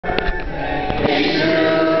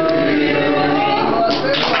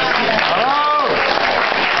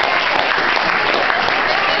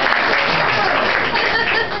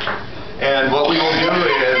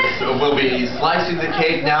passing the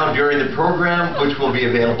cake now during the program, which will be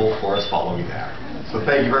available for us following that. So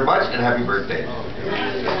thank you very much, and happy birthday. It's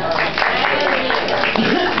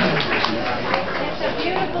a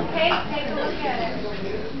beautiful cake. Take a look at it.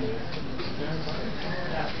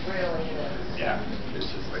 Yeah, it's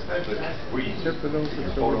just like that. But we Except for those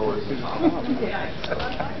that photo is Did you yeah.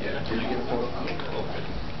 get a photo? No,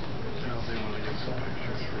 they want to get some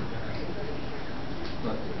pictures.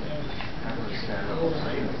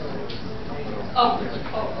 Oh, okay.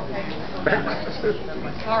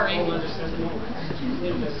 Sorry.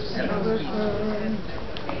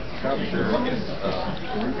 Capture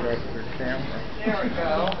the camera. There we go.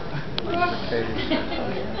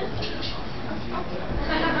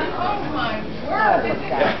 Oh my word!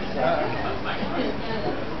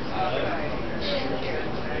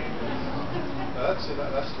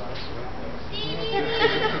 That's nice.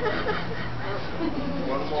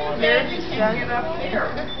 One more. There you can get up here.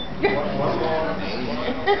 One more.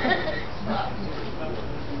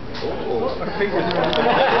 Oh, my fingers are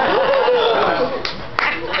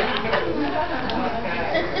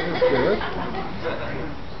good.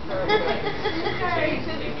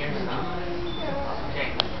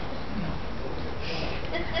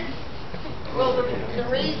 Well, the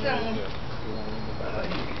reason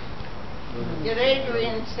that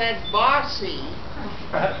Adrian said bossy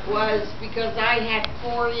was because I had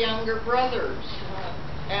 4 younger brothers,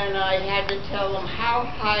 and I had to tell them how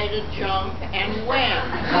high to jump and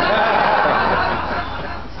when.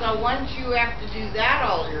 So once you have to do that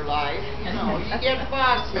all your life, you know, you get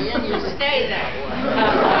bossy and you stay that way.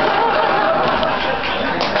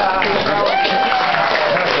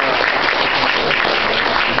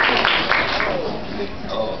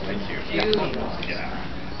 Oh, thank you. Yeah.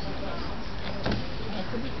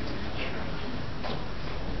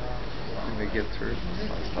 Can they get through?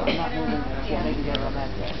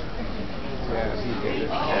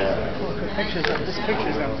 Pictures of this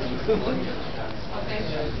pictures of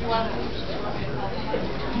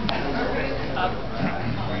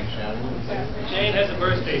Jane has a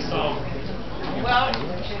birthday song. Well,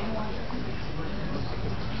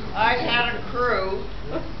 I had a crew.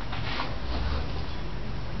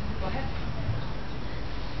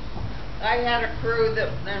 I had a crew that,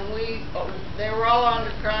 and they were all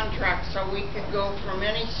under contract, so we could go from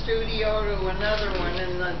any studio to another one,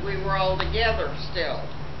 and we were all together still.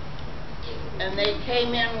 And they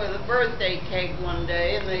came in with a birthday cake one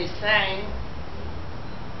day, and they sang,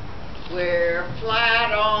 "We're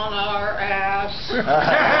flat on our ass,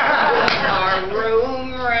 our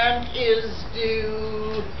room rent is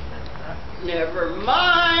due, never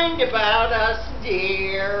mind about us,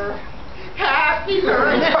 dear, happy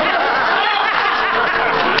birthday."